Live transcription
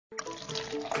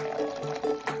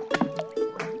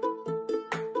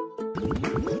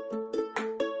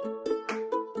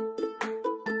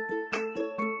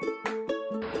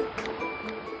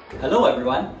Hello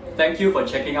everyone, thank you for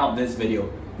checking out this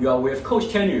video. You are with Coach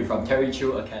Tianyu from Terry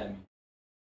Chiu Academy.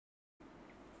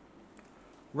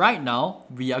 Right now,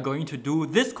 we are going to do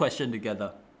this question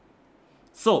together.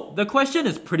 So, the question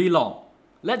is pretty long.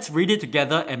 Let's read it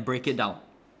together and break it down.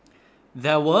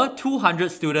 There were 200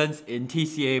 students in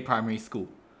TCA primary school.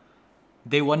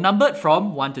 They were numbered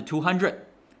from 1 to 200.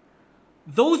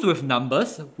 Those with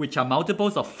numbers which are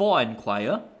multiples of 4 in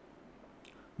choir.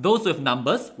 Those with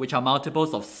numbers which are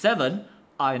multiples of 7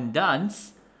 are in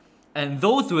dance. And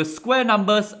those with square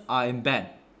numbers are in band.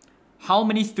 How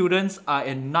many students are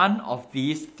in none of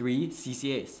these 3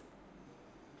 CCAs?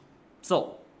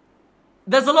 So,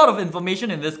 there's a lot of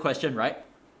information in this question, right?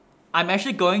 I'm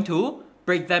actually going to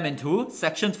break them into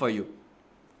sections for you.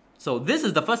 So this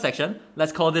is the first section.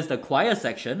 Let's call this the choir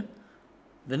section.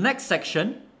 The next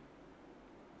section,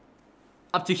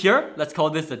 up to here, let's call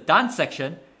this the dance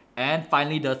section. And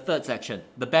finally, the third section,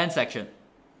 the band section.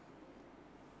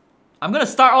 I'm going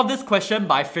to start off this question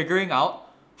by figuring out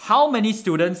how many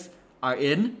students are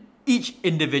in each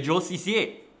individual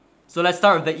CCA. So let's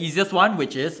start with the easiest one,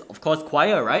 which is, of course,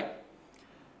 choir, right?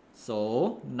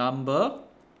 So, number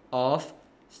of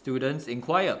students in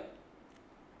choir.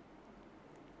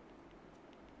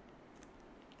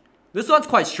 This one's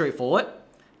quite straightforward.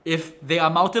 If they are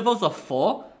multiples of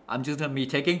 4, I'm just going to be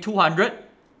taking 200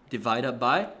 divided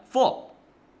by 4.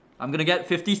 I'm going to get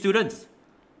 50 students.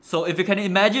 So if you can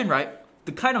imagine, right,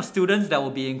 the kind of students that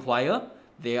will be in choir,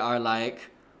 they are like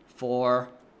 4,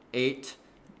 8,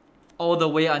 all the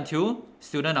way until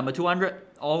student number 200.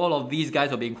 All of these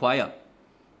guys will be in choir.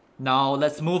 Now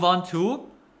let's move on to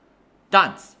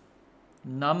dance.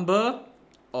 Number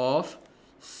of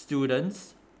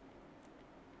students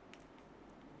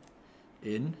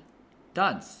in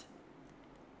dance.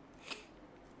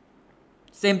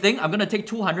 Same thing, I'm going to take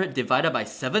 200 divided by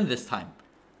 7 this time.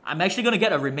 I'm actually going to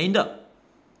get a remainder.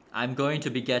 I'm going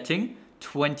to be getting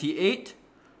 28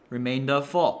 remainder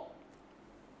 4.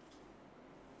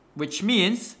 Which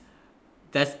means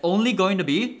there's only going to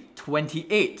be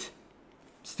 28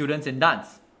 students in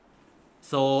dance.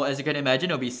 So as you can imagine,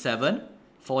 it'll be 7,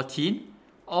 14,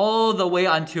 all the way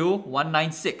until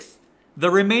 196. The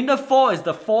remainder 4 is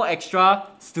the 4 extra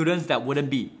students that wouldn't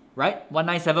be, right?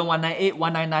 197, 198,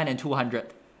 199, and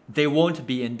 200. They won't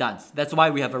be in dance. That's why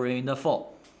we have a remainder 4.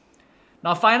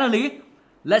 Now finally,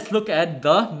 let's look at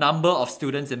the number of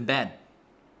students in band.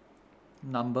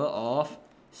 Number of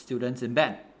students in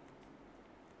band.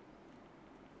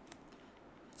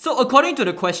 So according to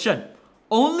the question,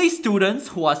 only students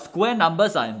who are square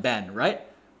numbers are in band, right?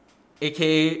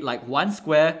 AKA like 1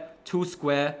 square, 2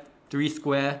 square, 3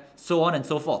 square, so on and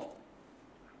so forth.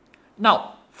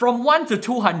 Now, from 1 to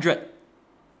 200,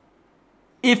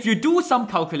 if you do some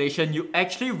calculation, you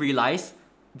actually realize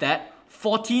that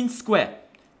 14 square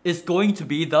is going to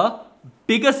be the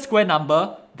biggest square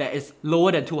number that is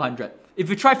lower than 200. If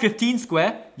you try 15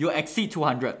 square, you'll exceed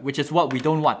 200, which is what we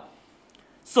don't want.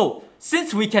 So,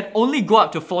 since we can only go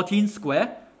up to 14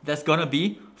 square, there's going to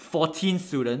be 14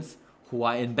 students who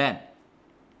are in band.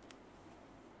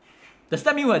 Does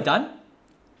that mean we're done?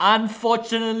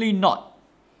 Unfortunately not.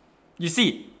 You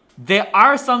see, there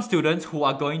are some students who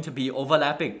are going to be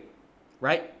overlapping,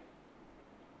 right?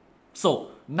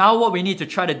 So, now what we need to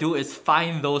try to do is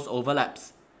find those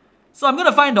overlaps. So I'm going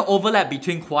to find the overlap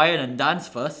between choir and dance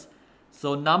first.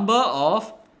 So number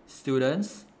of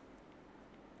students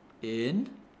in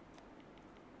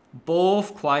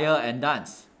both choir and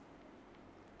dance.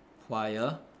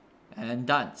 Choir and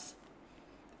dance.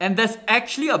 And there's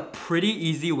actually a pretty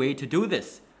easy way to do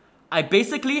this. I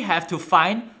basically have to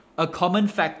find a common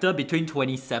factor between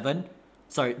between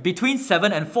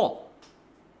 7 and 4.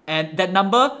 And that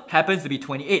number happens to be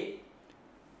 28.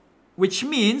 Which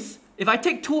means, if I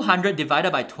take 200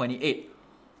 divided by 28,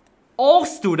 all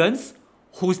students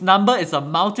whose number is a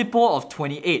multiple of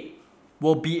 28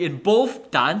 will be in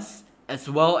both dance as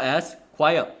well as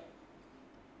choir.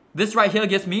 This right here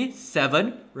gives me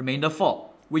 7, remainder 4.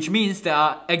 Which means there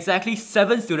are exactly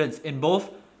 7 students in both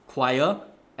choir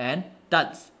and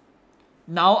dance.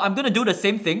 Now I'm going to do the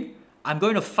same thing. I'm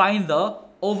going to find the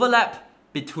overlap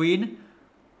between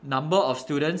number of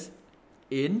students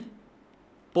in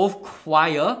both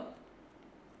choir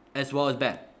as well as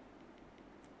band.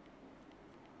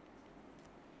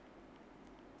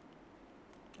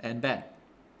 And band.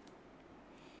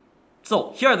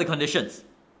 So here are the conditions.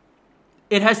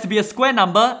 It has to be a square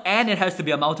number and it has to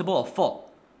be a multiple of 4.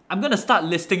 I'm going to start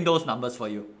listing those numbers for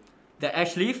you. They're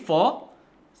actually 4,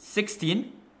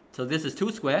 16, so this is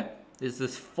 2 square, this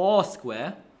is 4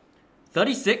 square,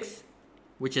 36,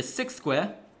 which is 6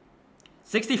 square,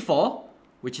 64,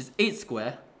 which is 8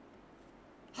 square,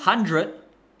 100,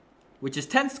 which is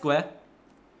 10 square,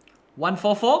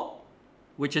 144,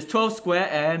 which is 12 square,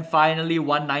 and finally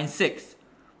 196,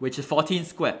 which is 14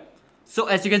 square. So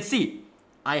as you can see,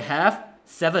 I have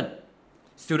 7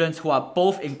 students who are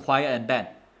both in choir and band.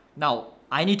 Now,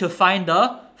 I need to find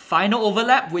the final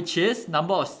overlap, which is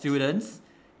number of students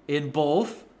in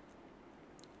both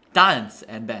dance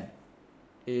and band.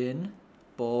 In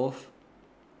both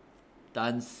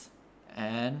dance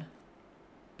and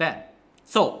band.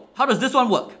 So, how does this one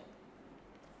work?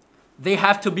 They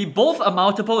have to be both a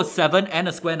multiple of 7 and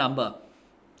a square number.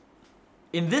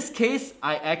 In this case,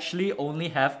 I actually only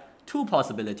have 2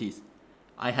 possibilities.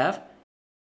 I have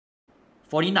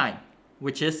 49,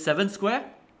 which is 7 square,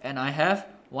 and I have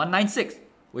 196,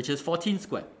 which is 14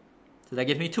 square. So that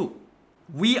gives me 2.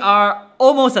 We are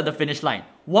almost at the finish line.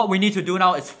 What we need to do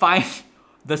now is find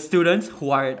the students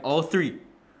who are in all 3.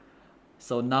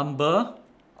 So number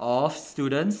of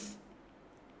students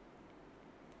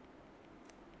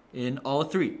in all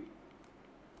 3.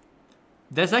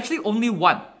 There's actually only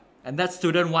 1, and that's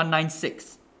student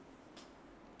 196.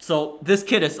 So this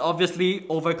kid is obviously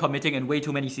overcommitting in way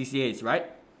too many CCAs, right?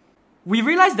 We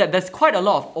realize that there's quite a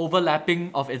lot of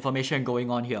overlapping of information going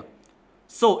on here.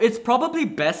 So it's probably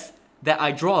best that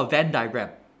I draw a Venn diagram,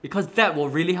 because that will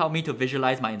really help me to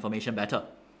visualize my information better.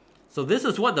 So this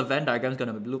is what the Venn diagram is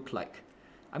going to look like.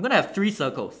 I'm going to have 3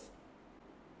 circles.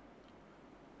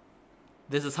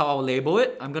 This is how I'll label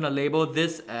it. I'm going to label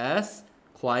this as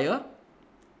choir.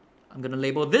 I'm going to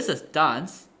label this as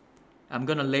dance. I'm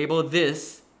going to label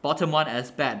this bottom one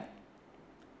as band.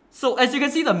 So as you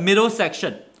can see, the middle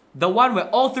section, the one where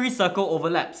all 3 circle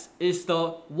overlaps, is the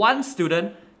one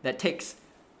student that takes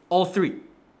all 3.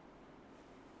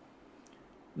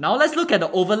 Now let's look at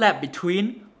the overlap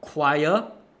between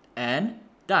choir and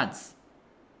dance.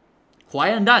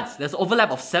 Choir and dance, there's an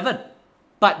overlap of 7.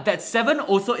 But that 7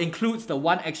 also includes the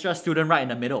 1 extra student right in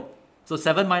the middle. So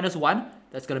 7 minus 1,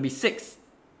 that's going to be 6.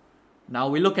 Now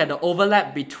we look at the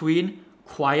overlap between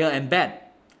choir and band.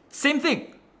 Same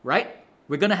thing, right?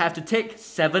 We're going to have to take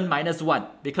 7 minus 1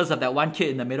 because of that 1 kid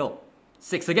in the middle.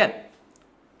 6 again.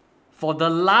 For the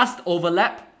last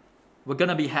overlap, we're going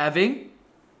to be having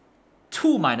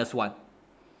 2 minus 1.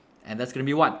 And that's going to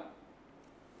be 1.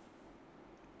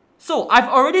 So I've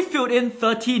already filled in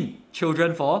 13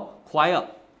 children for choir,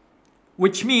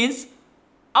 which means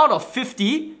out of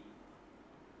 50,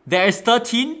 there is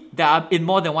 13 that are in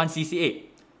more than 1 CCA.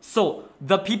 So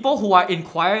the people who are in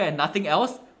choir and nothing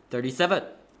else, 37.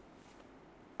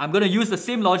 I'm going to use the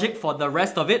same logic for the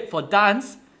rest of it. For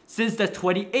dance, since there's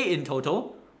 28 in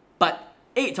total, but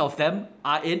 8 of them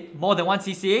are in more than 1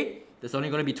 CCA, there's only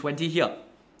going to be 20 here.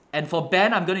 And for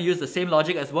band, I'm going to use the same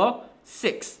logic as well,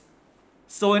 6.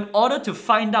 So in order to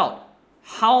find out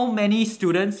how many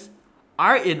students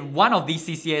are in one of these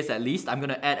CCAs at least, I'm going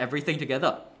to add everything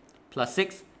together. Plus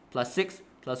 6, plus 6,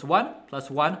 plus 1, plus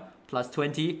 1, plus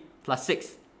 20, plus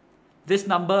 6. This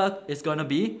number is going to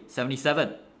be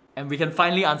 77. And we can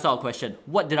finally answer our question.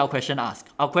 What did our question ask?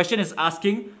 Our question is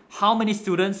asking how many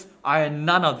students are in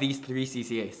none of these 3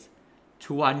 CCAs.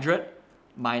 200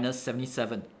 minus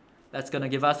 77. That's going to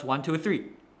give us 1, 2, 3.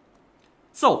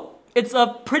 So it's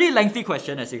a pretty lengthy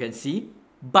question, as you can see,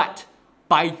 but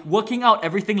by working out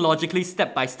everything logically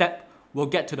step by step, we'll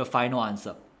get to the final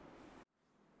answer.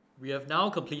 We have now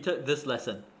completed this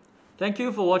lesson. Thank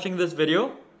you for watching this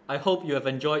video. I hope you have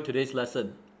enjoyed today's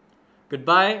lesson.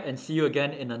 Goodbye and see you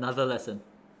again in another lesson.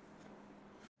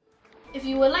 If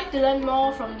you would like to learn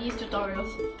more from these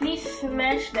tutorials, please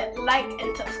smash that like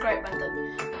and subscribe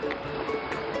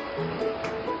button.